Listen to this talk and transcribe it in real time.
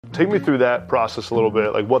Take me through that process a little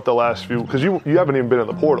bit, like what the last few, because you haven't even been in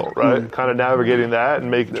the portal, right? Kind of navigating that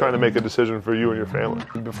and trying to make a decision for you and your family.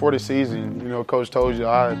 Before the season, Coach told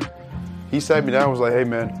you, he sat me down and was like, hey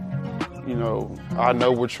man, I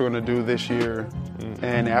know what you're going to do this year.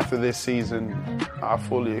 And after this season, I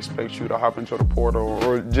fully expect you to hop into the portal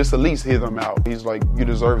or just at least hear them out. He's like, you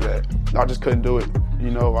deserve that. I just couldn't do it.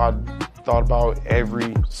 I thought about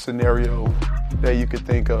every scenario that you could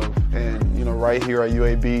think of. And, right here at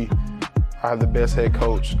UAB, I have the best head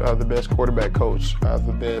coach. I have the best quarterback coach. I have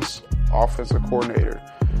the best offensive coordinator,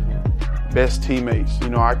 best teammates.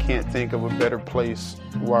 I can't think of a better place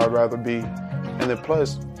where I'd rather be. And then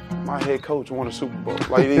plus, my head coach won a Super Bowl.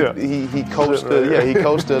 Like he coached he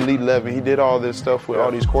coached the Elite 11. He did all this stuff with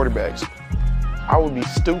all these quarterbacks. I would be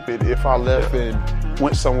stupid if I left and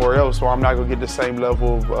went somewhere else where I'm not gonna get the same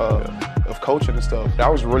level of coaching and stuff.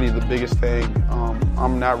 That was really the biggest thing.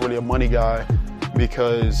 I'm not really a money guy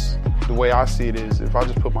because the way I see it is if I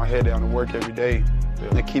just put my head down and work every day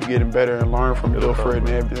and keep getting better and learn from Dilfer and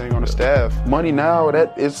everything on the staff. Money now,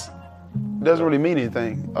 doesn't really mean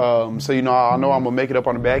anything. So, I know I'm going to make it up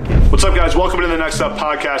on the back end. What's up, guys? Welcome to the Next Up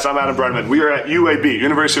podcast. I'm Adam Brenneman. We are at UAB,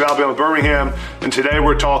 University of Alabama, Birmingham, and today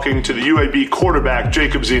we're talking to the UAB quarterback,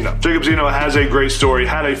 Jacob Zeno. Jacob Zeno has a great story,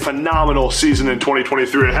 had a phenomenal season in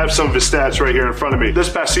 2023. I have some of his stats right here in front of me. This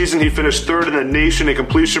past season, he finished third in the nation in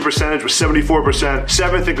completion percentage with 74%,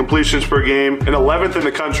 seventh in completions per game, and 11th in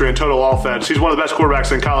the country in total offense. He's one of the best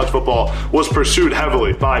quarterbacks in college football, was pursued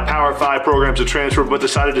heavily by Power 5 programs to transfer, but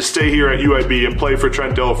decided to stay here at UAB and play for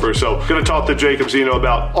Trent Dilfer. So going to talk to Jacob Zeno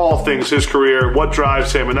about all things his career, what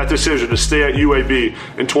drives him, and that decision to stay at UAB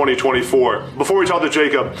in 2024. Before we talk to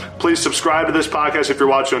Jacob, please subscribe to this podcast if you're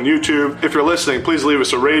watching on YouTube. If you're listening, please leave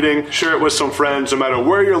us a rating, share it with some friends. No matter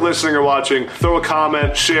where you're listening or watching, throw a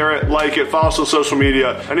comment, share it, like it, follow us on social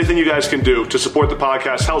media. Anything you guys can do to support the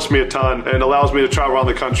podcast helps me a ton and allows me to travel around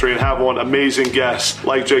the country and have one amazing guest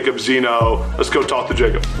like Jacob Zeno. Let's go talk to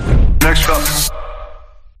Jacob. Next up.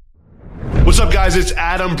 What's up, guys? It's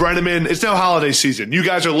Adam Brenneman. It's now holiday season. You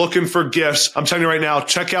guys are looking for gifts. I'm telling you right now,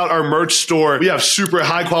 check out our merch store. We have super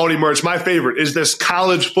high quality merch. My favorite is this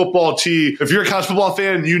college football tee. If you're a college football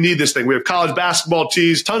fan, you need this thing. We have college basketball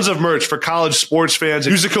tees, tons of merch for college sports fans.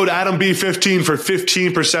 Use the code ADAMB15 for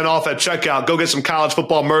 15% off at checkout. Go get some college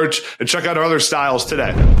football merch and check out our other styles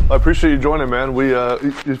today. I appreciate you joining, man.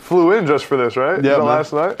 You flew in just for this, right? Yeah,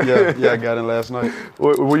 last night? Yeah, I got in last night.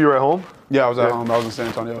 Were you at home? Yeah, I was at home. I was in San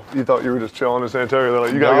Antonio. You thought you were just chilling in San Antonio. They're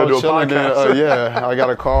like, you got to go do a podcast. Yeah, I got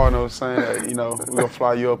a call and they was saying that, we're going to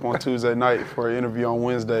fly you up on Tuesday night for an interview on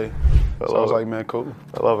Wednesday. So I was like, man, cool.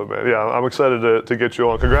 I love it, man. Yeah, I'm excited to get you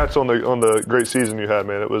on. Congrats on the great season you had,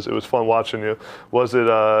 man. It was fun watching you.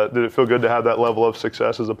 Did it feel good to have that level of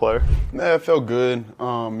success as a player? Yeah, it felt good.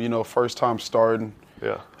 First time starting.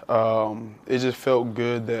 Yeah. It just felt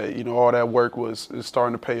good that, all that work is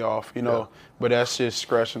starting to pay off, but that's just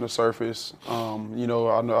scratching the surface. I know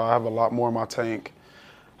I have a lot more in my tank.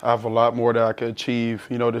 I have a lot more that I could achieve,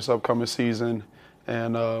 this upcoming season.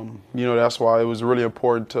 And, that's why it was really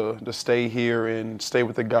important to stay here and stay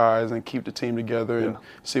with the guys and keep the team together and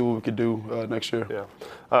see what we could do next year. Yeah.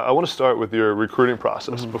 I want to start with your recruiting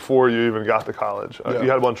process before you even got to college. You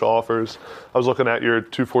had a bunch of offers. I was looking at your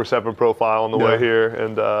 247 profile on the way here.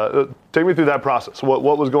 And take me through that process.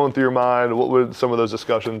 What was going through your mind? What were some of those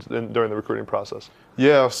discussions during the recruiting process?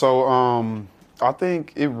 Yeah, so I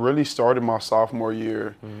think it really started my sophomore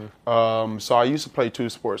year. So I used to play two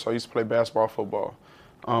sports. I used to play basketball, football.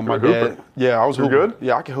 My dad, I was hooping. Good?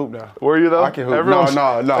 Yeah, I can hoop now. Were you though? I can hoop.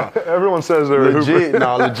 No. Everyone says they're legit.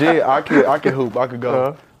 Legit. I can hoop. I could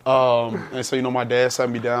go. And so my dad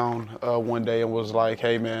sat me down one day and was like,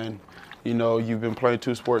 "Hey man, you've been playing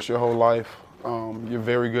two sports your whole life. You're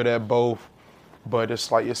very good at both, but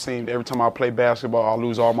it's like it seemed every time I play basketball, I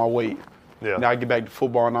lose all my weight." Yeah. Now I get back to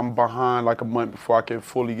football and I'm behind like a month before I can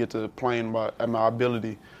fully get to playing at my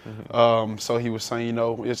ability. So he was saying,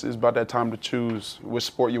 it's about that time to choose which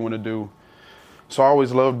sport you want to do. So I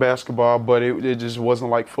always loved basketball, but it just wasn't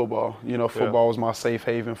like football. Football was my safe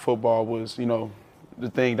haven. Football was, the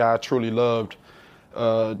thing that I truly loved.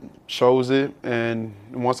 Chose it, and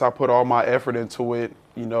once I put all my effort into it,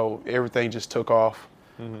 everything just took off.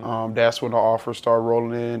 That's when the offers started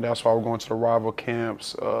rolling in. That's why we're going to the rival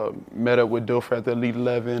camps. Met up with Dilfer at the Elite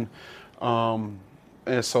 11.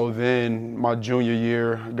 And so then my junior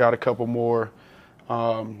year, got a couple more.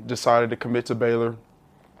 Decided to commit to Baylor.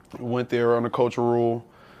 Went there on the coach rule.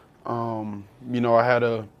 I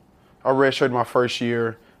redshirted my first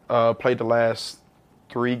year. Played the last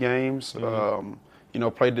 3 games.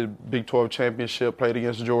 Played the Big 12 championship. Played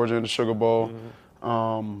against Georgia in the Sugar Bowl.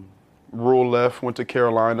 Rule left, went to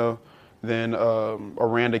Carolina. Then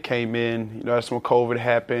Aranda came in. That's when COVID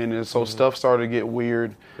happened, and so stuff started to get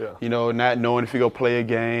weird. Yeah. Not knowing if you go play a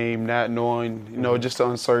game, not knowing, just the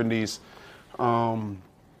uncertainties. And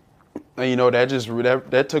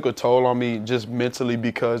that took a toll on me just mentally,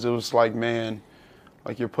 because it was like, man,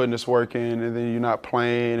 like you're putting this work in and then you're not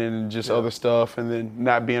playing and just other stuff, and then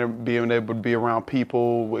not being able to be around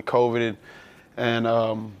people with COVID, and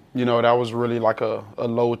that was really like a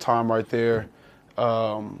low time right there.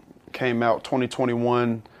 Came out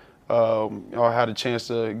 2021. I had a chance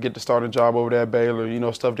to get the starting job over there at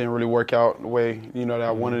Baylor. Stuff didn't really work out the way, that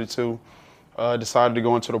I wanted it to. Decided to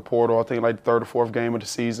go into the portal, I think like the third or fourth game of the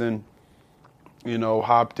season.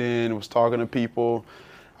 Hopped in, was talking to people.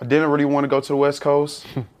 I didn't really want to go to the West Coast.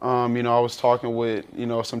 I was talking with,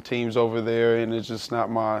 some teams over there, and it's just not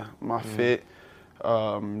my fit.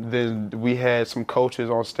 Then we had some coaches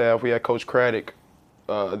on staff. We had Coach Craddock.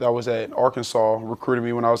 That was at Arkansas, recruited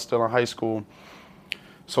me when I was still in high school.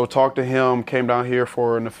 So talked to him, came down here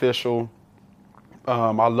for an official.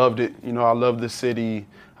 I loved it. I loved the city.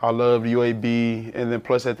 I loved UAB. And then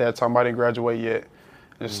plus at that time, I didn't graduate yet.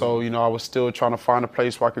 And so, I was still trying to find a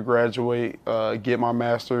place where I could graduate, get my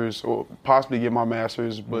master's, or possibly get my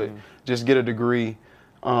master's, but just get a degree.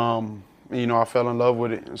 And, I fell in love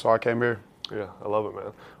with it, and so I came here. Yeah, I love it,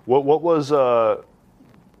 man. What was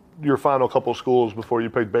your final couple schools before you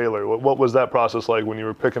picked Baylor? What was that process like when you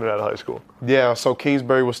were picking it out of high school? Yeah, so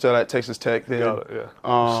Kingsbury was still at Texas Tech then. Got it,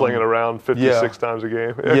 yeah. Slinging around 56 times a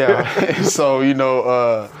game. Yeah. So,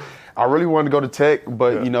 I really wanted to go to Tech,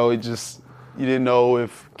 but, you didn't know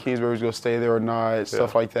if Kingsbury was going to stay there or not,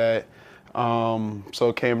 stuff like that. So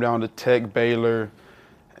it came down to Tech, Baylor,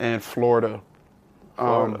 and Florida.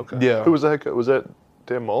 Okay. Yeah. Who was the head coach? Was that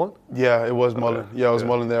Dan Mullen? Yeah, it was Mullen. Yeah, it was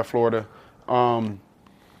Mullen there at Florida. Some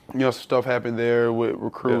stuff happened there with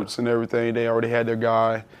recruits and everything. They already had their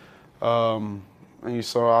guy. And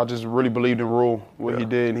so I just really believed in Rule, what he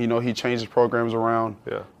did. He changed his programs around.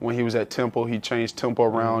 Yeah. When he was at Temple, he changed Temple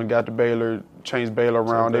around, got to Baylor, changed Baylor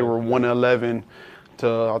around. They were 1-11 to,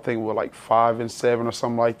 I think, like 5-7 or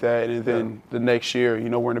something like that. And then the next year,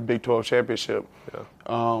 we're in the Big 12 championship.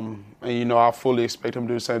 Yeah. And I fully expect him to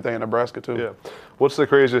do the same thing in Nebraska too. Yeah. What's the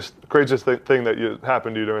craziest thing that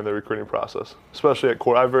happened to you during the recruiting process, especially at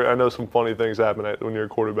quarterback? I know some funny things happen when you're a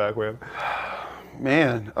quarterback, man.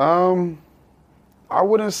 Man, I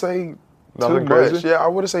wouldn't say Nothing too crazy? much. Yeah, I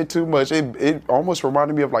wouldn't say too much. It almost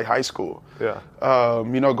reminded me of like high school. Yeah.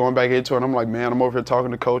 Going back into it, I'm like, man, I'm over here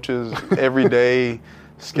talking to coaches every day,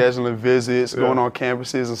 scheduling visits, going on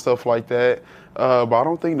campuses and stuff like that. But I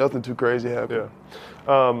don't think nothing too crazy happened.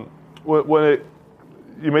 Yeah. When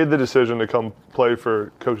you made the decision to come play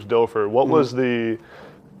for Coach Dilfer, what was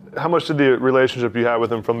how much did the relationship you had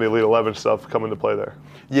with him from the Elite 11 stuff come into play there?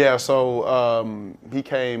 Yeah, so he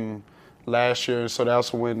came last year, so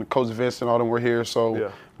that's when Coach Vince and all them were here.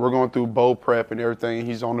 So we're going through bowl prep and everything.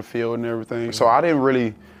 He's on the field and everything. So I didn't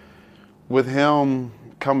really, with him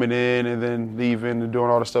coming in and then leaving and doing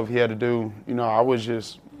all the stuff he had to do, I was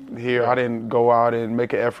just here. I didn't go out and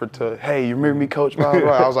make an effort to, hey, you remember me, Coach? Blah,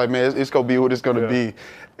 blah. I was like, man, it's going to be what it's going to be.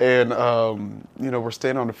 And, we're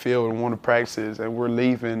standing on the field in one of the practices, and we're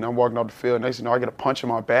leaving. I'm walking off the field. Next thing you know, I get a punch in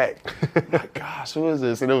my back. I'm like, gosh, who is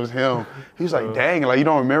this? And it was him. He was like, dang, like, you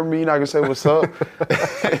don't remember me? You're not going to say what's up?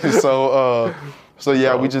 And so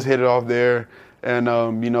yeah, we just hit it off there. And,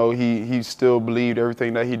 he still believed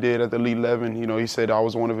everything that he did at the Elite 11. He said I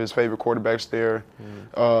was one of his favorite quarterbacks there,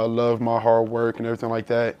 loved my hard work and everything like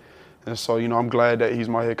that. And so, I'm glad that he's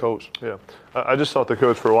my head coach. Yeah. I just talked to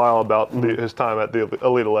Coach for a while about his time at the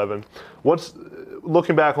Elite 11.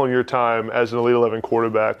 Looking back on your time as an Elite 11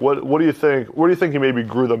 quarterback, what do you think, where do you think you maybe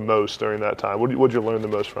grew the most during that time? What did you learn the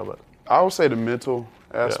most from it? I would say the mental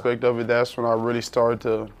aspect of it. That's when I really started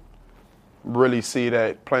to really see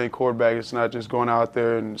that playing quarterback is not just going out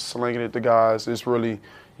there and slinging it to guys. It's really,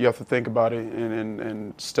 you have to think about it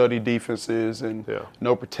and study defenses and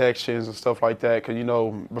no protections and stuff like that.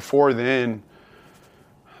 Because, before then,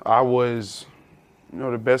 I was,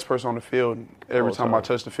 the best person on the field every time I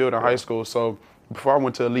touched the field in high school. So before I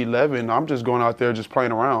went to Elite 11, I'm just going out there just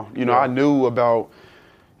playing around. I knew about,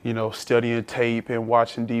 studying tape and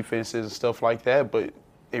watching defenses and stuff like that, but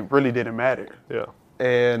it really didn't matter. Yeah.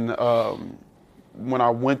 And when I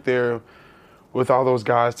went there with all those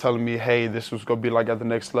guys telling me, hey, this was going to be like at the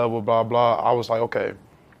next level, blah, blah, I was like, okay,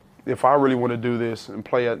 if I really want to do this and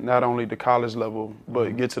play at not only the college level,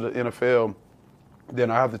 but get to the NFL, then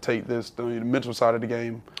I have to take the mental side of the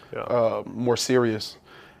game more serious.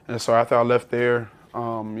 And so after I left there,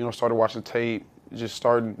 started watching tape, just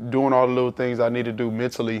started doing all the little things I needed to do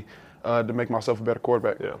mentally to make myself a better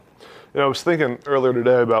quarterback. Yeah. I was thinking earlier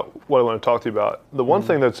today about what I want to talk to you about. The one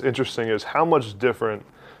thing that's interesting is how much different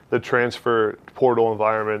the transfer portal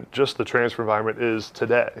environment, just the transfer environment, is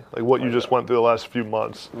today. Like what you just went through the last few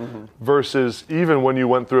months versus even when you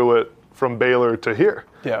went through it from Baylor to here.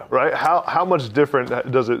 Yeah. Right? How much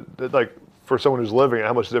different does it, like for someone who's living it,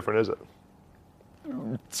 how much different is it?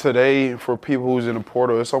 Today, for people who's in the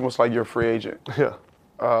portal, it's almost like you're a free agent. Yeah.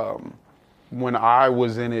 When I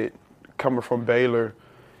was in it, coming from Baylor,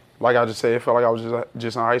 like I just said, it felt like I was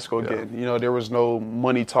just in high school again. There was no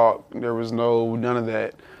money talk. There was none of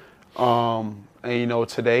that. And,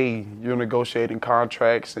 today you're negotiating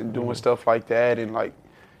contracts and doing stuff like that. And, like,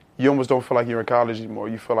 you almost don't feel like you're in college anymore.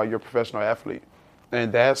 You feel like you're a professional athlete.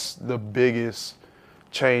 And that's the biggest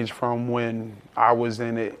change from when I was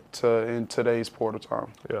in it to in today's portal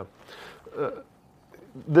time. Yeah.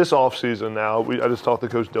 This offseason now, I just talked to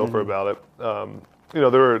Coach Dilfer about it. There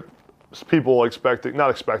were people not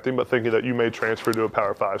expecting, but thinking that you may transfer to a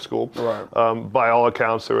Power 5 school. Right. By all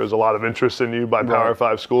accounts, there was a lot of interest in you by Power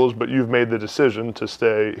 5 schools, but you've made the decision to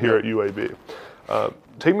stay here at UAB.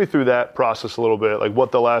 Take me through that process a little bit, like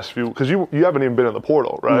what the last few, because you haven't even been in the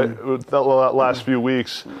portal, right? The last few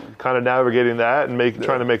weeks, kind of navigating that and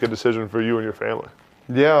trying to make a decision for you and your family.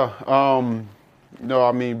 Yeah.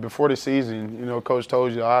 Before the season, Coach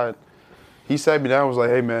told you, he sat me down and was like,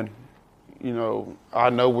 hey, man, I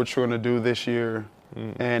know what you're going to do this year,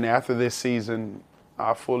 and after this season,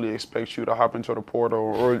 I fully expect you to hop into the portal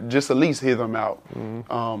or just at least hear them out,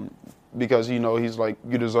 because, he's like,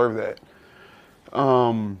 you deserve that.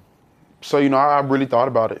 I really thought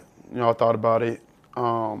about it. I thought about it.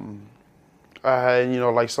 I had,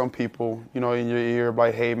 like some people, in your ear,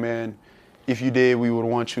 like, hey, man, if you did, we would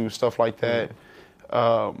want you, stuff like that.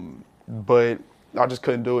 But I just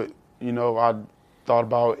couldn't do it. I thought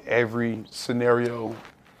about every scenario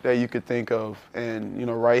that you could think of. And,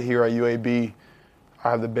 right here at UAB, I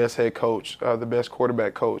have the best head coach. I have the best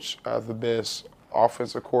quarterback coach. I have the best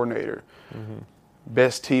offensive coordinator,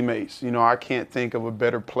 best teammates. I can't think of a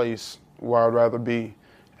better place where I'd rather be.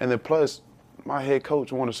 And then plus, my head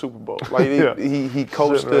coach won a Super Bowl. Like he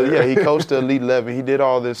coached he coached the Elite 11. He did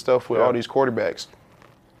all this stuff with all these quarterbacks.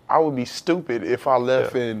 I would be stupid if I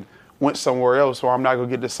left and went somewhere else where I'm not gonna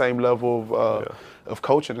get the same level of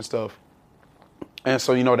coaching and stuff. And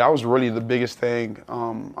so that was really the biggest thing.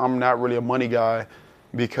 I'm not really a money guy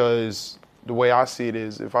because the way I see it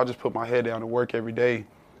is if I just put my head down and work every day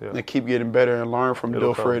and keep getting better and learn from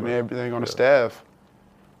Dilfer and everything on the staff,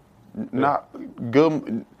 not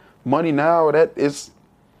good money now, doesn't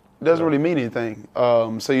really mean anything. I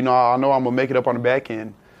know I'm going to make it up on the back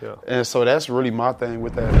end. Yeah. And so that's really my thing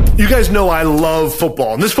with that. You guys know I love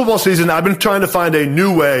football. And this football season, I've been trying to find a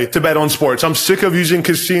new way to bet on sports. I'm sick of using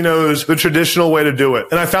casinos, the traditional way to do it.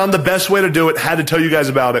 And I found the best way to do it, had to tell you guys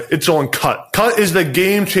about it. It's on Cut. Cut is the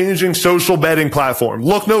game-changing social betting platform.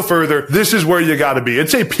 Look no further. This is where you got to be.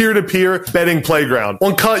 It's a peer-to-peer betting playground.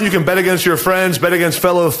 On Cut, you can bet against your friends, bet against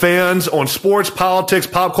fellow fans on sports, politics,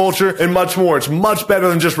 pop culture, and much more. It's much better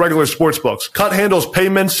than just regular sports books. Cut handles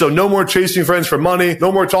payments, so no more chasing friends for money,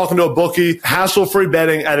 no more talking to a bookie, hassle-free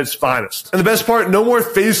betting at its finest. And the best part, no more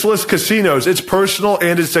faceless casinos. It's personal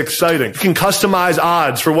and it's exciting. You can customize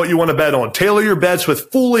odds for what you want to bet on. Tailor your bets with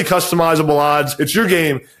fully customizable odds. It's your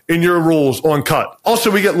game and your rules on Cut. Also,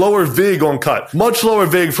 we get lower VIG on Cut. Much lower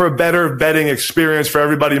VIG for a better betting experience for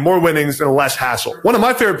everybody, more winnings and less hassle. One of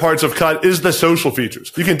my favorite parts of Cut is the social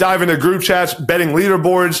features. You can dive into group chats, betting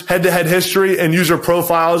leaderboards, head-to-head history, and user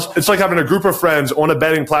profiles. It's like having a group of friends on a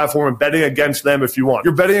betting platform and betting against them if you want.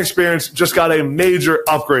 Your betting experience just got a major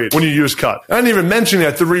upgrade when you use Cut. I didn't even mention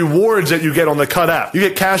yet the rewards that you get on the Cut app. You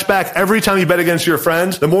get cash back every time you bet against your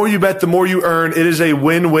friends. The more you bet, the more you earn. It is a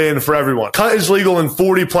win-win for everyone. Cut is legal in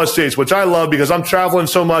 40+ states, which I love because I'm traveling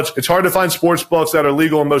so much. It's hard to find sports books that are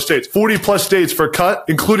legal in most states. 40+ states for Cut,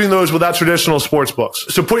 including those without traditional sports books.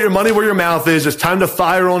 So put your money where your mouth is. It's time to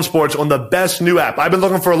fire on sports on the best new app. I've been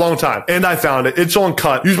looking for a long time, and I found it. It's on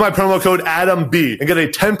Cut. Use my promo code ADAMB and get a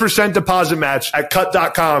 10% deposit match at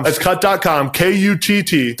cut.com. That's cut.com,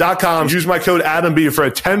 KUTT.com. Use my code ADAMB for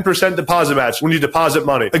a 10% deposit match when you deposit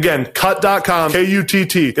money. Again, cut.com,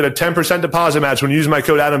 KUTT. Get a 10% deposit match when you use my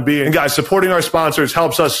code ADAMB. And guys, supporting our sponsors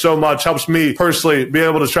helps us so much, helps me personally be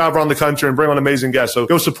able to travel around the country and bring on amazing guests. So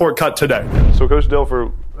go support Cut today. So Coach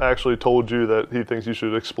Dilfer actually told you that he thinks you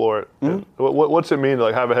should explore it. Mm-hmm. What's it mean to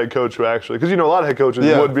have a head coach who actually, because a lot of head coaches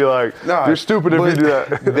would be like, you're stupid if you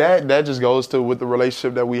do that. that just goes to with the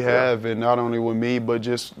relationship that we have, and not only with me, but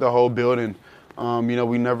just the whole building.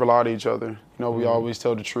 We never lie to each other. We always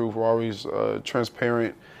tell the truth. We're always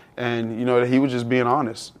transparent, and he was just being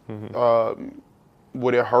honest. Mm-hmm.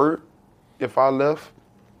 Would it hurt if I left,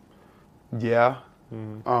 yeah.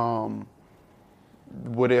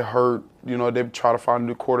 Would it hurt? You know, they try to find a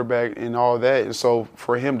new quarterback and all that. And so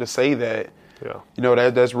for him to say that, you know,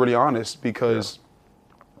 that's really honest because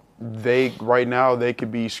right now they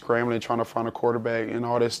could be scrambling trying to find a quarterback and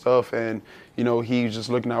all this stuff. And, you know, he's just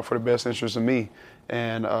looking out for the best interest of me.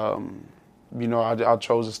 And, you know, I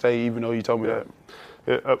chose to stay even though he told me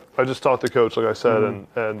that. I just talked to Coach, like I said,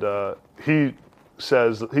 and he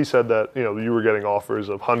said that, you know, you were getting offers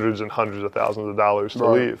of hundreds and hundreds of thousands of dollars to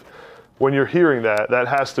leave. When you're hearing that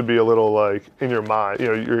has to be a little like in your mind. You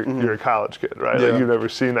know, you're a college kid, right? Like you've never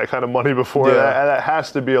seen that kind of money before. That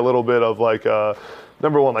has to be a little bit of like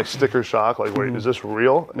number one, like sticker shock. Like, wait, is this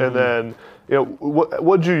real? And then, you know,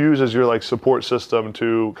 what'd you use as your like support system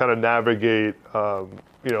to kind of navigate? You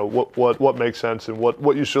know, what makes sense and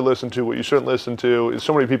what you should listen to, what you shouldn't listen to.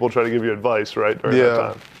 So many people try to give you advice, right, during that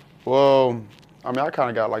time. Well, I mean, I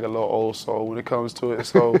kind of got like a little old soul when it comes to it.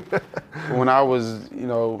 So when I was, you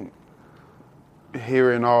know,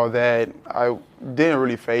 hearing all that, I didn't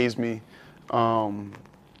really faze me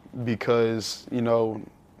because, you know,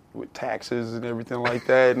 with taxes and everything like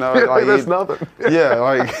that. No, like, that's nothing. Yeah,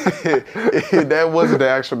 like that wasn't the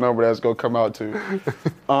actual number that's gonna come out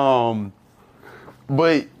to.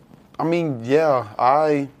 But I mean, yeah,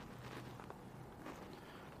 I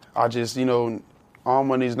just, you know, all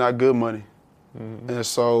money is not good money, and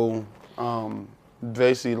so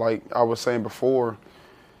basically, like I was saying before,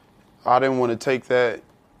 I didn't want to take that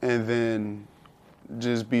and then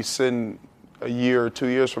just be sitting a year or 2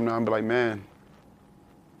 years from now and be like, man,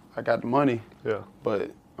 I got the money, but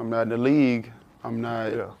I'm not in the league. I'm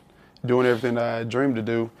not doing everything that I dreamed to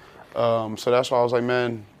do. So that's why I was like,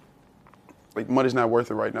 man, like money's not worth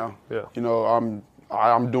it right now. You know,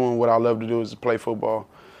 I'm doing what I love to do is play football,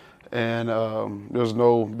 and there's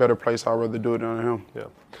no better place I'd rather do it than him.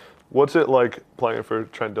 What's it like playing for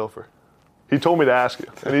Trent Dilfer? He told me to ask you,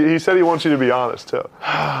 and he said he wants you to be honest too.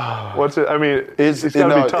 What's it? I mean, it's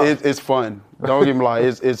gotta be tough. It's fun. Don't get me wrong.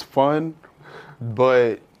 It's fun,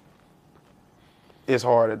 but it's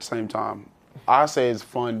hard at the same time. I say it's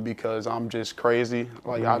fun because I'm just crazy.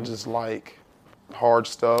 Like I just like hard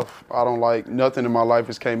stuff. I don't like nothing in my life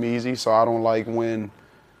has came easy, so I don't like when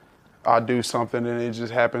I do something and it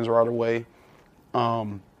just happens right away.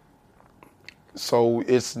 So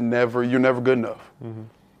you're never good enough.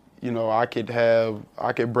 You know, I could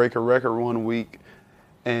break a record one week,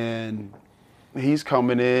 and he's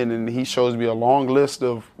coming in and he shows me a long list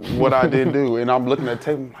of what I didn't do, and I'm looking at the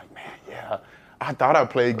table, I'm like, man, yeah, I thought I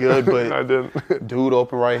played good, but I didn't. Dude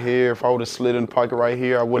open right here. If I would have slid in the pocket right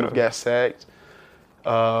here, I wouldn't have got sacked.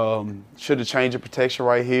 Should have changed the protection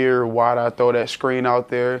right here. Why'd I throw that screen out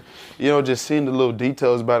there? You know, just seeing the little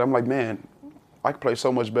details about it, I'm like, man, I could play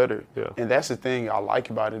so much better. And that's the thing I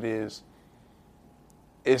like about it is,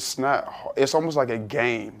 it's almost like a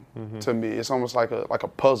game to me. It's almost like a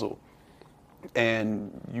puzzle.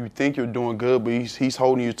 And you think you're doing good, but he's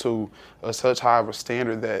holding you to such high of a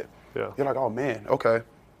standard that you're like, oh man, okay,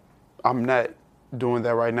 I'm not doing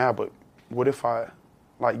that right now, but what if I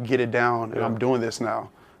like get it down and I'm doing this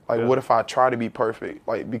now? Like what if I try to be perfect?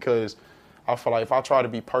 Like, because I feel like if I try to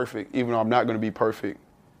be perfect, even though I'm not gonna be perfect,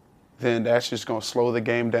 then that's just gonna slow the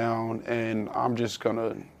game down, and I'm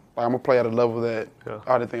gonna play at a level that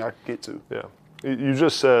I didn't think I could get to. You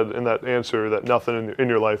just said in that answer that nothing in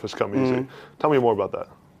your life has come easy. Tell me more about that.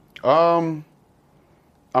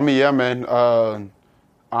 I mean, yeah, man.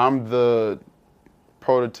 I'm the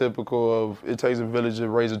prototypical of it takes a village to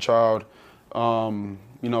raise a child. You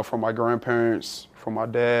know, from my grandparents, from my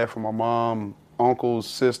dad, from my mom, uncles,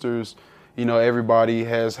 sisters. You know, everybody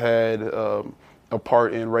has had a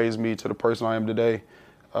part in raising me to the person I am today.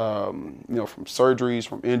 You know, from surgeries,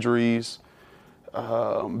 from injuries,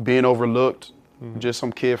 being overlooked. Just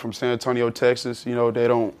some kid from San Antonio, Texas. You know,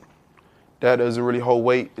 that doesn't really hold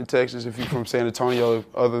weight in Texas if you're from San Antonio,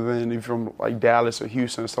 other than if you're from like Dallas or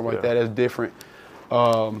Houston or something like that. That's different.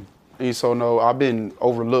 And so, no, I've been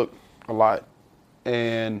overlooked a lot,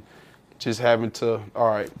 and just having to, all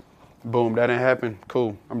right, boom, that didn't happen.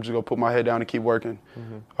 Cool. I'm just gonna put my head down and keep working.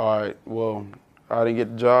 All right, well, I didn't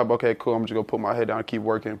get the job. Okay, cool. I'm just gonna put my head down and keep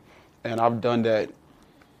working. And I've done that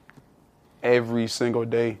every single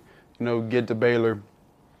day. You know, get to Baylor,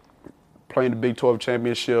 playing the Big 12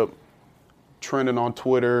 championship, trending on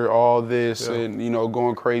Twitter, all this, and, you know,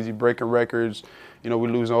 going crazy, breaking records. You know, we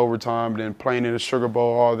losing overtime, then playing in the Sugar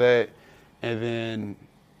Bowl, all that. And then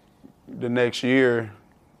the next year,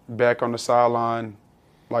 back on the sideline,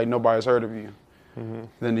 like nobody's heard of you.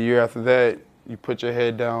 Then the year after that, you put your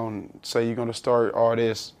head down, say you're going to start all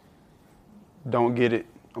this, don't get it.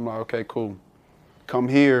 I'm like, okay, cool. Come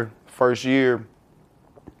here, first year,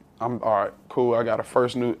 I'm all right, cool. I got a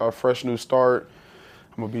fresh new start.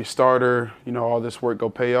 I'm gonna be a starter. You know, all this work go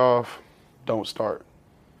pay off. Don't start.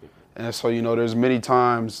 And so, you know, there's many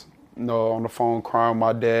times, you know, on the phone crying with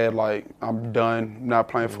my dad, like, I'm done, not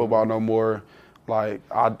playing football no more. Like,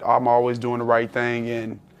 I'm always doing the right thing,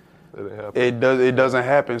 and it doesn't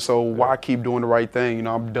happen. So why keep doing the right thing? You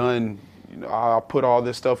know, I'm done. You know, I put all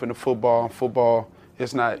this stuff into football, and football,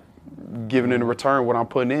 it's not giving in return what I'm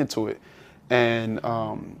putting into it. And,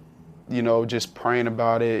 you know, just praying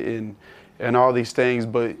about it and all these things.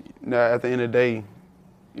 But at the end of the day,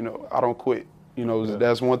 you know, I don't quit. You know,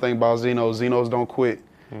 that's one thing about Zeno. Zenos don't quit.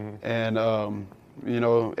 And, you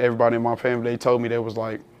know, everybody in my family, they told me, they was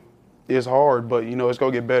like, it's hard, but, you know, it's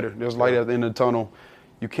going to get better. There's light at the end of the tunnel.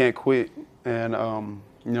 You can't quit. And,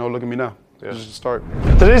 you know, look at me now. Just to start.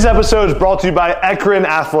 Today's episode is brought to you by Ekron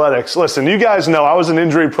Athletics. Listen, you guys know I was an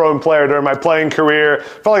injury-prone player during my playing career.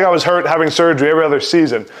 Felt like I was hurt having surgery every other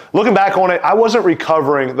season. Looking back on it, I wasn't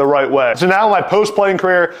recovering the right way. So now in my post-playing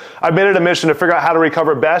career, I made it a mission to figure out how to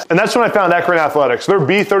recover best. And that's when I found Ekron Athletics. Their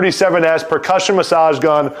B37S percussion massage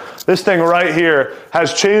gun, this thing right here,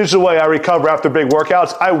 has changed the way I recover after big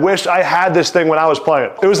workouts. I wish I had this thing when I was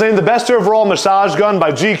playing. It was named the best overall massage gun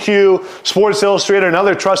by GQ, Sports Illustrated, and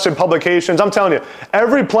other trusted publications. I'm telling you,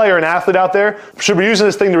 every player and athlete out there should be using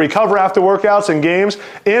this thing to recover after workouts and games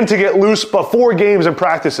and to get loose before games and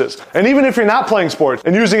practices. And even if you're not playing sports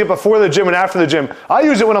and using it before the gym and after the gym, I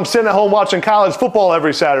use it when I'm sitting at home watching college football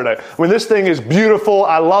every Saturday. I mean, this thing is beautiful.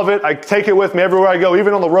 I love it. I take it with me everywhere I go,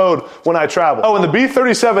 even on the road when I travel. Oh, and the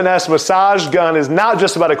B37S massage gun is not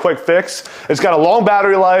just about a quick fix. It's got a long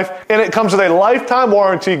battery life, and it comes with a lifetime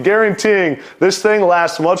warranty guaranteeing this thing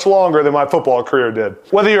lasts much longer than my football career did.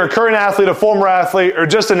 Whether you're a current athlete, a former athlete, or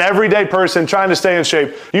just an everyday person trying to stay in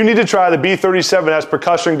shape, you need to try the B37S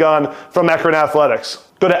percussion gun from Ekron Athletics.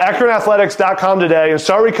 Go to ekronathletics.com today and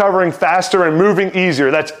start recovering faster and moving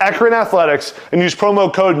easier. That's Ekron Athletics, and use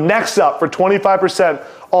promo code NEXTUP for 25%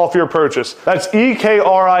 off your purchase. That's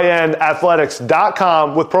EKRIN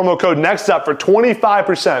athletics.com with promo code NEXTUP for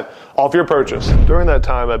 25% off your purchase. During that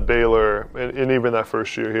time at Baylor, and even that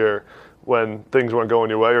first year here, when things weren't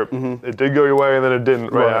going your way, or it did go your way and then it didn't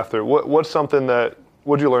right after. What's something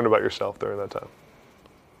what did you learn about yourself during that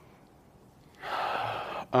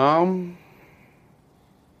time?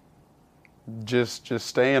 Just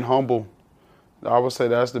staying humble. I would say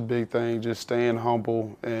that's the big thing, just staying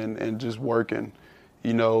humble and just working,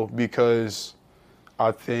 you know, because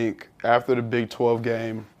I think after the Big 12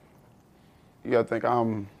 game, you got to think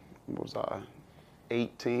what was I,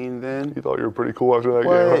 18 then? You thought you were pretty cool after that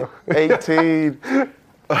game, huh? 18.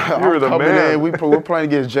 You were the man. We're playing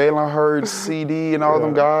against Jalen Hurts, CD, and all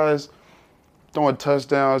them guys, throwing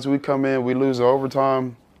touchdowns. We come in, we lose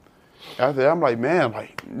overtime. After that, I'm like, man,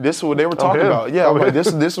 like, this is what they were talking about. Yeah, I'm like, this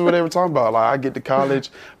is what they were talking about. Like, I get to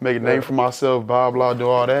college, make a name for myself, blah, blah, do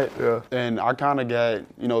all that. Yeah. And I kind of got,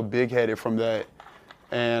 you know, big-headed from that.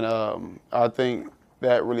 And I think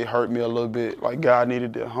that really hurt me a little bit. Like, God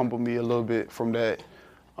needed to humble me a little bit from that.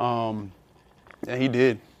 And he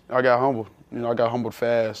did. I got humbled. You know, I got humbled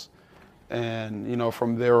fast. And, you know,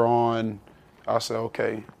 from there on, I said,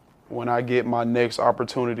 okay, when I get my next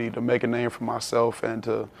opportunity to make a name for myself and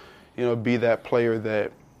to, you know, be that player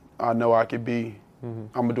that I know I could be, I'm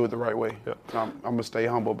going to do it the right way. Yeah. I'm going to stay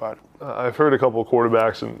humble about it. I've heard a couple of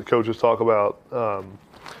quarterbacks and coaches talk about,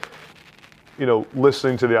 you know,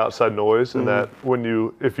 listening to the outside noise, and that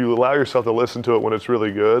if you allow yourself to listen to it when it's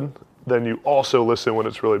really good, then you also listen when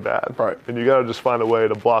it's really bad. Right. And you got to just find a way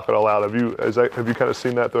to block it all out. Have you kind of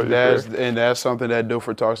seen that throughout your career? And that's something that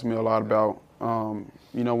Dilfer talks to me a lot about.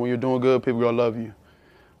 You know, when you're doing good, people going to love you.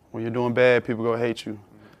 When you're doing bad, people going to hate you.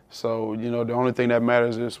 So, you know, the only thing that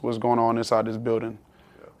matters is what's going on inside this building.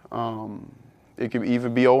 Yeah. It could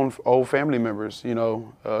even be old family members, you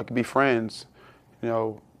know. It could be friends. You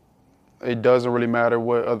know, it doesn't really matter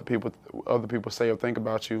what other people say or think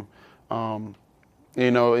about you.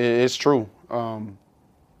 You know, it's true. I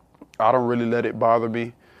don't really let it bother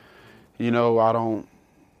me. You know, I don't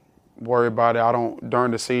worry about it.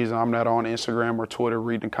 During the season, I'm not on Instagram or Twitter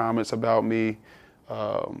reading comments about me.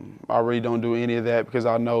 I really don't do any of that because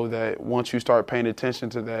I know that once you start paying attention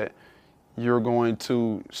to that, you're going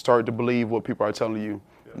to start to believe what people are telling you.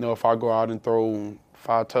 Yeah. You know, if I go out and throw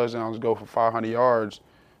 5 touchdowns, go for 500 yards,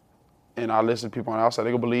 and I listen to people on the outside,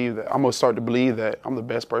 they're going to believe that. I'm going to start to believe that I'm the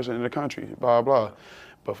best person in the country, blah, blah.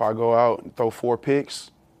 But if I go out and throw 4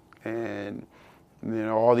 picks and, you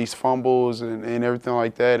know, all these fumbles and everything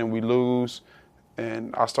like that, and we lose,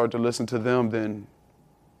 and I start to listen to them, then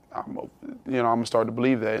I'm gonna start to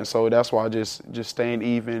believe that. And so that's why just staying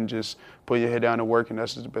even, just put your head down and working.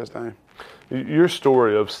 That's just the best thing. Your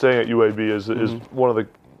story of staying at UAB is one of the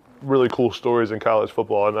really cool stories in college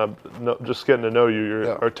football, and I'm just getting to know you.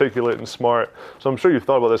 You're articulate and smart, so I'm sure you've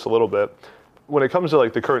thought about this a little bit. When it comes to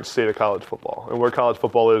like the current state of college football and where college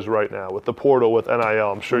football is right now, with the portal, with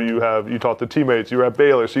NIL, I'm sure you talk to teammates. You were at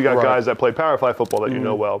Baylor, so you got guys that play Power 5 football that you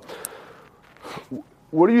know well.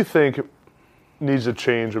 What do you think needs to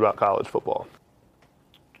change about college football?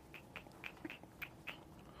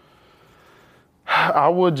 I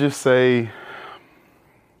would just say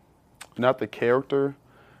not the character,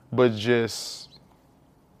 but just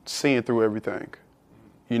seeing through everything.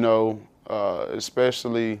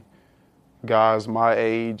 Especially guys my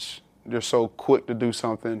age, they're so quick to do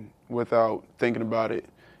something without thinking about it.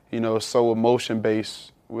 So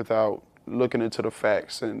emotion-based without looking into the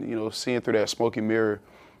facts and, seeing through that smoky mirror,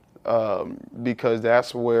 because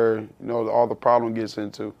that's where, all the problem gets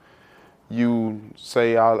into. You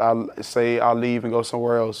say, I'll leave and go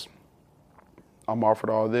somewhere else. I'm offered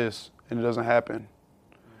all this, and it doesn't happen.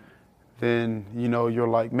 Then, you're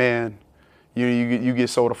like, man, you get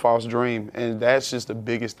sold a false dream. And that's just the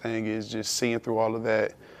biggest thing, is just seeing through all of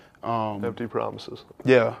that. Empty promises.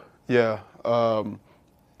 Yeah. I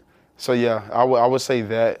would say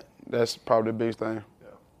that's probably the biggest thing.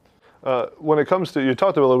 Yeah. When it comes to, you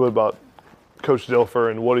talked a little bit about Coach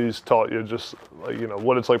Dilfer and what he's taught you, just like,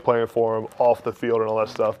 what it's like playing for him off the field and all that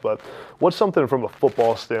stuff. But what's something from a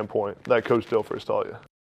football standpoint that Coach Dilfer's taught you?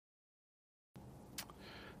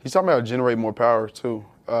 He's taught me how to generate more power too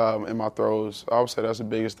in my throws. I would say that's the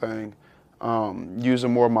biggest thing.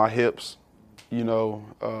 Using more of my hips.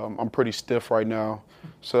 I'm pretty stiff right now,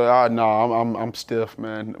 so I'm stiff,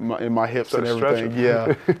 man, in my hips and everything. Stretching.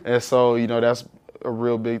 Yeah, and so that's a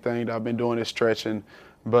real big thing that I've been doing is stretching.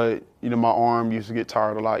 But my arm used to get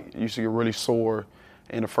tired a lot. It used to get really sore,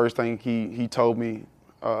 and the first thing he told me,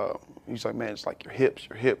 he's like, man, it's like your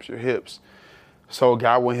hips. So I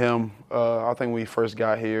got with him, I think when he first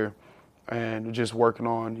got here, and just working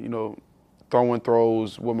on, throwing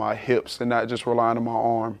throws with my hips and not just relying on my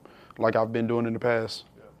arm like I've been doing in the past.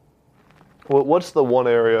 Yeah. Well, what's the one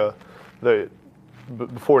area that,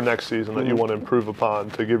 before next season, that you want to improve upon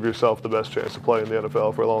to give yourself the best chance to play in the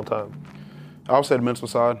NFL for a long time? I would say the mental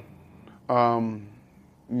side.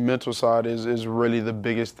 Mental side is really the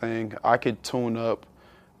biggest thing. I could tune up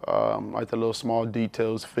like the little small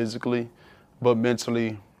details physically, but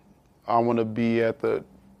mentally, I want to be at the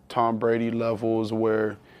Tom Brady levels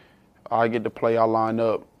where I get to play, I line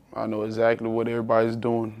up. I know exactly what everybody's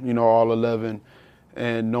doing, all 11,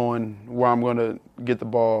 and knowing where I'm going to get the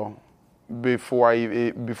ball before I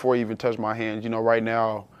even touch my hands. Right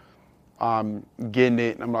now, I'm getting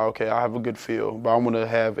it. I'm like, okay, I have a good feel, but I want to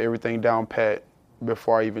have everything down pat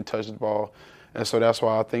before I even touch the ball. And so that's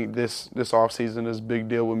why I think this offseason is a big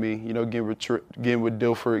deal with me. Getting with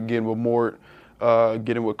Dilfer, getting with Mort,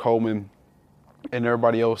 getting with Coleman, and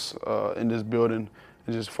everybody else in this building,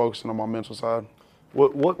 and just focusing on my mental side.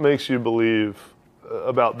 What makes you believe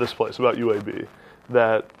about this place, about UAB,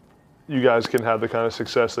 that you guys can have the kind of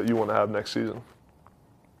success that you want to have next season?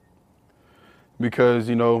 Because,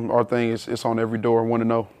 our thing is it's on every door,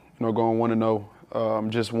 1-0, going 1-0,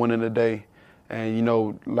 just winning a day.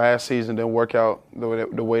 And, last season didn't work out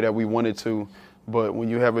the way that we wanted to. But when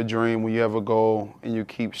you have a dream, when you have a goal, and you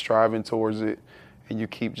keep striving towards it, and you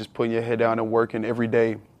keep just putting your head down and working every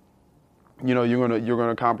day, you're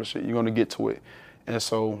gonna accomplish it. You're gonna get to it. And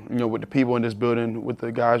so, with the people in this building, with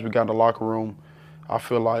the guys we got in the locker room, I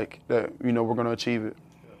feel like that, we're gonna achieve it.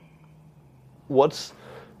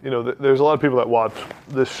 There's a lot of people that watch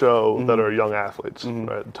this show that are young athletes,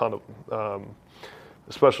 right? A ton of them,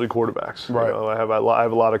 especially quarterbacks. Right. I have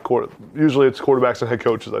a lot of usually it's quarterbacks and head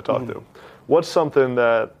coaches I talk to. What's something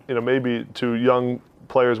that, maybe to young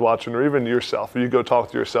players watching, or even yourself, you go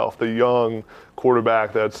talk to yourself, the young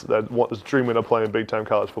quarterback that is dreaming of playing big-time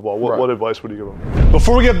college football, what advice would you give them?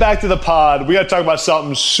 Before we get back to the pod, we got to talk about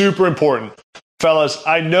something super important. Fellas,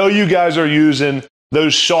 I know you guys are using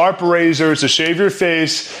those sharp razors to shave your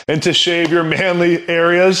face and to shave your manly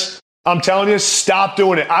areas. I'm telling you, stop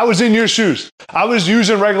doing it. I was in your shoes. I was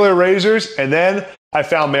using regular razors, and then I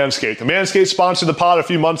found Manscaped. The Manscaped sponsored the pod a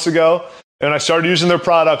few months ago, and I started using their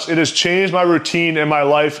products. It has changed my routine and my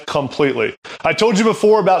life completely. I told you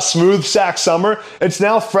before about Smooth Sack Summer. It's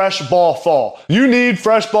now Fresh Ball Fall. You need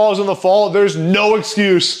fresh balls in the fall. There's no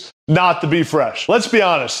excuse not to be fresh. Let's be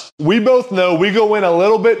honest. We both know we go in a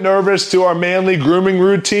little bit nervous to our manly grooming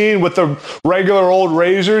routine with the regular old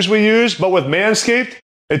razors we use, but with Manscaped,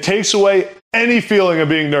 it takes away any feeling of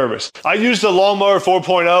being nervous. I use the Lawnmower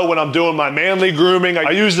 4.0 when I'm doing my manly grooming.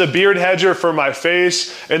 I use the Beard Hedger for my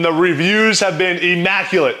face, and the reviews have been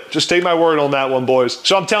immaculate. Just take my word on that one, boys.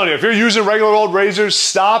 So I'm telling you, if you're using regular old razors,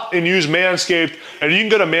 stop and use Manscaped. And you can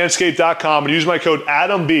go to manscaped.com and use my code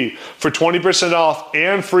ADAMB for 20% off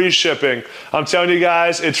and free shipping. I'm telling you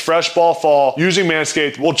guys, it's fresh ball fall. Using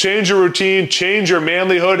Manscaped will change your routine, change your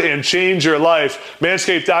manlyhood, and change your life.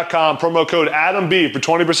 Manscaped.com, promo code ADAMB for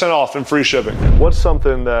 20% off and free shipping. What's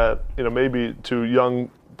something that, maybe to young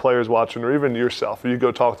players watching, or even yourself, or you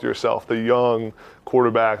go talk to yourself, the young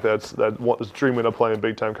quarterback that's dreaming of playing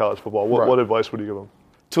big-time college football, what advice would you give them?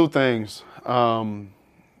 Two things.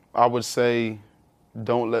 I would say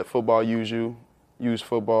don't let football use you. Use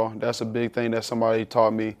football. That's a big thing that somebody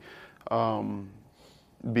taught me.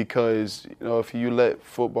 Because, if you let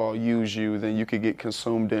football use you, then you could get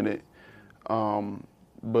consumed in it.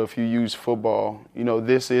 But if you use football,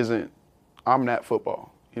 I'm not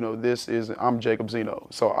football. I'm Jacob Zeno.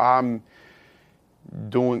 So I'm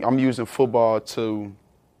using football to,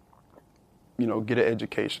 get an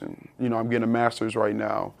education. I'm getting a master's right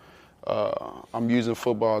now. I'm using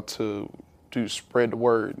football to spread the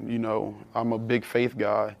word. I'm a big faith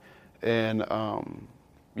guy. And, I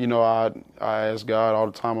ask God all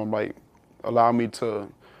the time, I'm like, allow me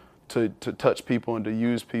to touch people and to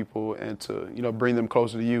use people and to, bring them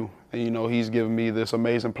closer to you. And, he's given me this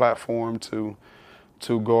amazing platform to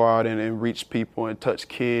go out and reach people and touch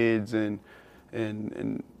kids and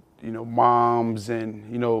moms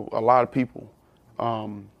and, a lot of people.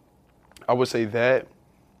 I would say that.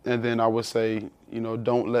 And then I would say,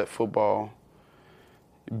 don't let football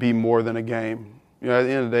be more than a game. At the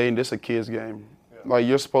end of the day, this is a kid's game. Like,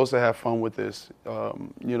 you're supposed to have fun with this.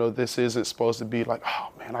 This isn't supposed to be like,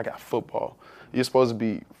 oh, man, I got football. You're supposed to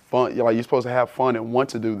be fun. You're supposed to have fun and want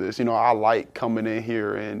to do this. I like coming in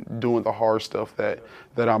here and doing the hard stuff that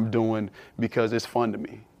I'm doing because it's fun to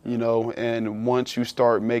me, And once you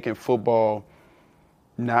start making football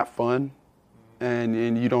not fun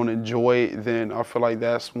and you don't enjoy it, then I feel like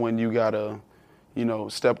that's when you got to,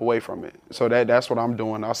 step away from it. So that's what I'm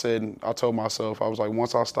doing. I told myself, I was like,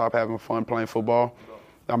 once I stop having fun playing football,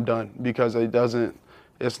 I'm done because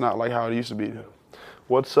it's not like how it used to be.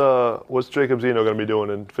 What's Jacob Zeno going to be doing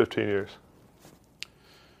in 15 years?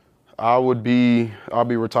 I'll be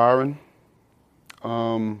retiring.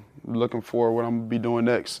 Looking forward what I'm going to be doing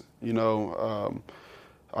next.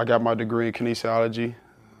 I got my degree in kinesiology.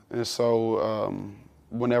 And so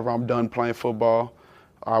whenever I'm done playing football,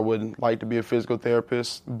 I would like to be a physical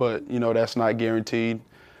therapist, but, that's not guaranteed.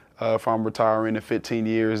 If I'm retiring in 15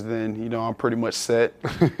 years, then, I'm pretty much set.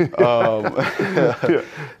 It's a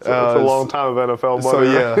long time of NFL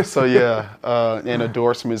money. And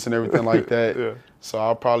endorsements and everything like that. Yeah. So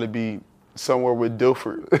I'll probably be somewhere with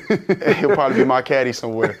Dilfer. He'll probably be my caddy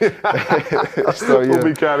somewhere. We'll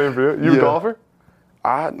be caddying for you. You a golfer?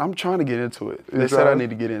 I'm trying to get into it. They said I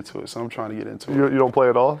need to get into it, so I'm trying to get into it. You don't play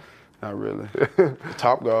at all? Not really.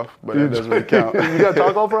 Top golf, but that doesn't really count. You got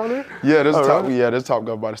Top Golf around here? Yeah, there's Top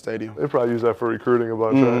Golf by the stadium. They probably use that for recruiting a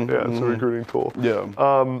bunch, right? Yeah, it's a recruiting tool. Yeah.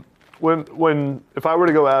 If I were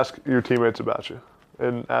to go ask your teammates about you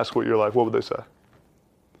and ask what you're like, what would they say?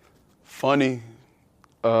 Funny,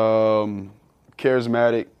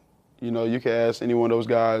 charismatic. You can ask any one of those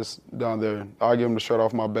guys down there. I'll give them the shirt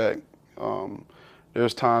off my back.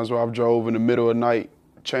 There's times where I've drove in the middle of the night,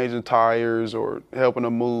 changing tires or helping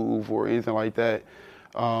them move or anything like that.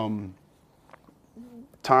 Times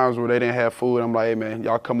where they didn't have food, I'm like, hey, man,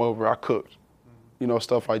 y'all come over, I cooked.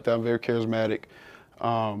 Stuff like that. I'm very charismatic.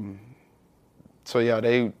 I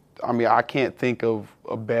can't think of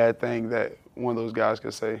a bad thing that one of those guys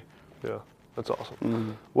could say. Yeah, that's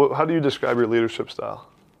awesome. How do you describe your leadership style?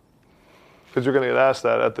 Because you're going to get asked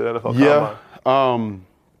that at the NFL Combine.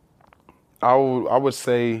 I would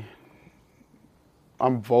say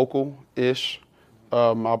I'm vocal-ish.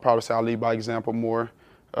 I'll probably say I lead by example more.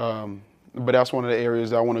 But that's one of the areas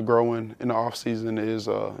that I want to grow in the off season is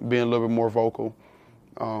being a little bit more vocal.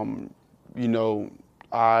 I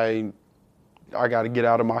got to get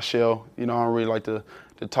out of my shell. I don't really like to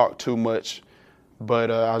talk too much, but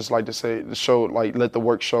I just like to say let the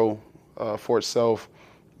work show for itself.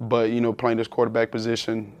 But playing this quarterback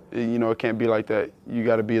position, it can't be like that. You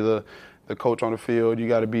got to be the coach on the field. You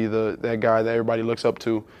got to be that guy that everybody looks up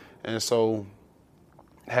to, and so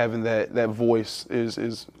having that voice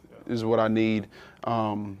is what I need.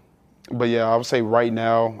 But yeah, I would say right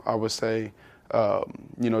now, I would say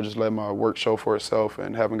just let my work show for itself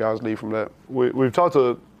and having guys lead from that. We've talked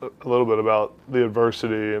a little bit about the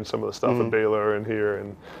adversity and some of the stuff at Baylor and here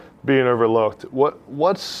and being overlooked.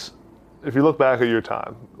 What's if you look back at your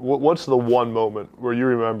time, what's the one moment where you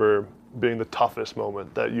remember being the toughest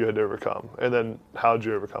moment that you had to overcome? And then how did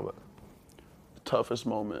you overcome it? Toughest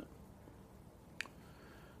moment.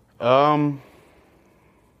 I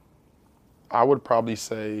would probably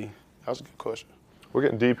say, that's a good question. We're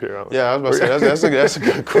getting deep here, aren't we? Yeah, I was about to say, that's a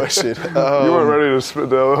good question. You weren't ready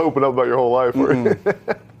to open up about your whole life, were you?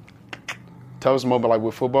 Toughest moment, like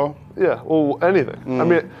with football? Yeah, well, anything. I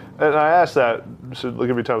mean, and I asked that to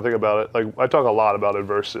give you time to think about it. Like, I talk a lot about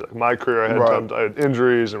adversity. Like, my career, I had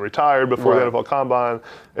injuries and retired before the NFL Combine,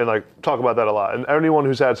 and like talk about that a lot. And anyone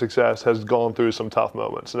who's had success has gone through some tough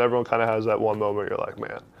moments, and everyone kind of has that one moment you're like,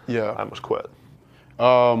 man, I almost quit.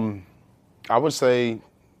 I would say,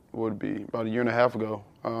 would be about a year and a half ago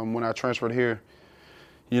when I transferred here.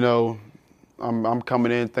 You know, I'm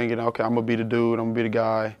coming in thinking, okay, I'm gonna be the dude, I'm gonna be the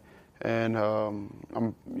guy. And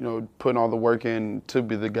I'm, putting all the work in to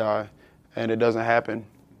be the guy, and it doesn't happen.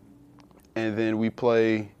 And then we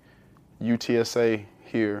play UTSA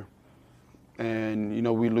here, and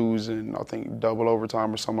we lose in, I think, double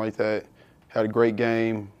overtime or something like that. Had a great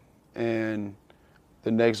game, and the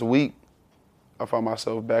next week I found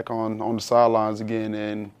myself back on the sidelines again,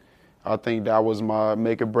 and I think that was my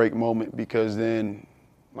make or break moment, because then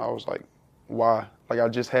I was like, why? Like, I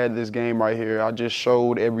just had this game right here. I just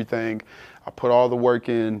showed everything. I put all the work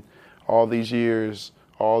in all these years,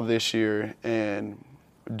 all this year, and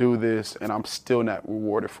do this, and I'm still not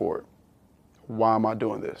rewarded for it. Why am I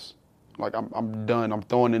doing this? Like, I'm done. I'm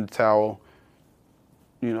throwing in the towel.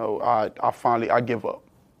 I finally give up.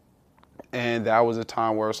 And that was a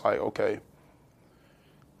time where it's like, okay,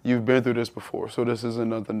 you've been through this before, so this isn't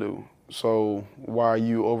nothing new. So why are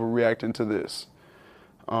you overreacting to this?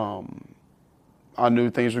 I knew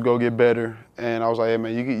things would go get better, and I was like, hey,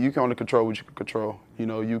 man, you can only control what you can control.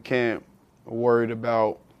 You can't worry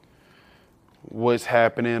about what's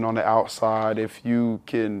happening on the outside. If you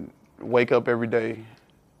can wake up every day,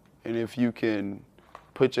 and if you can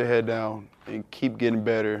put your head down and keep getting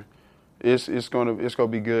better, it's gonna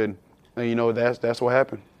be good. And that's what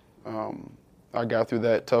happened. I got through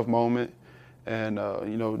that tough moment, and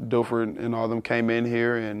Dilfer and all of them came in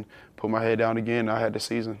here and put my head down again. I had the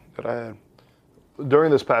season that I had.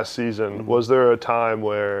 During this past season, was there a time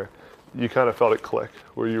where you kind of felt it click,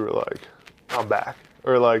 where you were like, I'm back?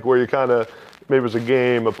 Or like where you kind of, maybe it was a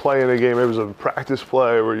game, a play in a game, maybe it was a practice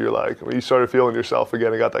play where you're like, when you started feeling yourself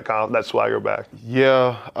again and got that swagger back?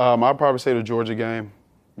 Yeah, I'd probably say the Georgia game.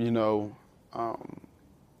 I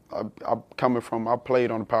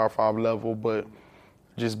played on the Power 5 level, but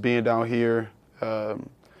just being down here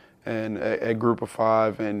and at Group of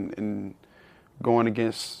 5 and going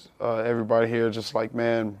against everybody here, just like,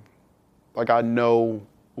 man, like, I know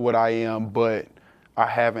what I am, but I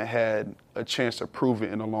haven't had a chance to prove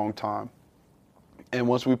it in a long time. And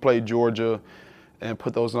once we played Georgia and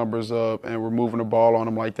put those numbers up and we're moving the ball on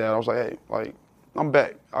them like that, I was like, hey, like, I'm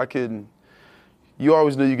back. You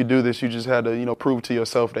always knew you could do this. You just had to, prove to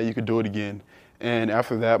yourself that you could do it again. And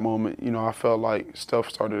after that moment, I felt like stuff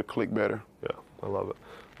started to click better. Yeah, I love it.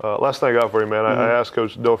 Last thing I got for you, man. I asked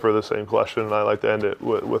Coach Dilfer the same question, and I like to end it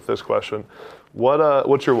with this question.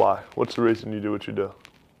 What's your why? What's the reason you do what you do?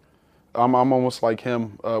 I'm almost like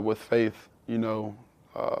him with faith. I'm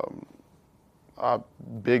a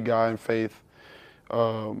big guy in faith,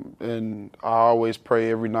 and I always pray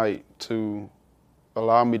every night to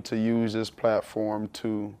allow me to use this platform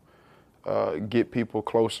to get people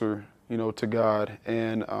closer, to God.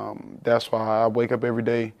 And that's why I wake up every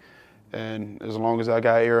day. And as long as I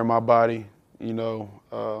got air in my body, I'm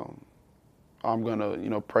going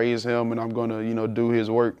to, praise him, and I'm going to, do his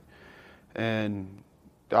work. And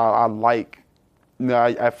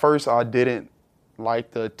at first I didn't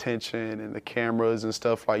like the attention and the cameras and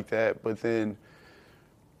stuff like that. But then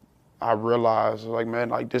I realized, like, man,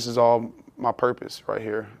 like, this is all my purpose right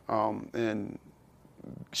here. And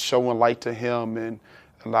showing light to him and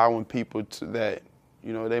allowing people that,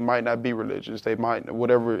 they might not be religious. They might,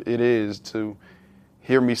 whatever it is, to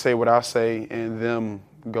hear me say what I say and them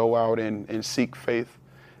go out and seek faith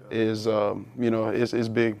is, is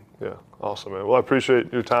big. Yeah, awesome, man. Well, I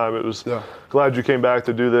appreciate your time. It was glad you came back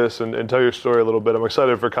to do this and tell your story a little bit. I'm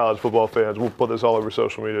excited for college football fans. We'll put this all over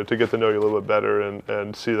social media to get to know you a little bit better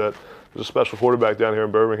and see that there's a special quarterback down here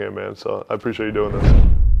in Birmingham, man. So I appreciate you doing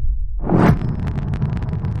this.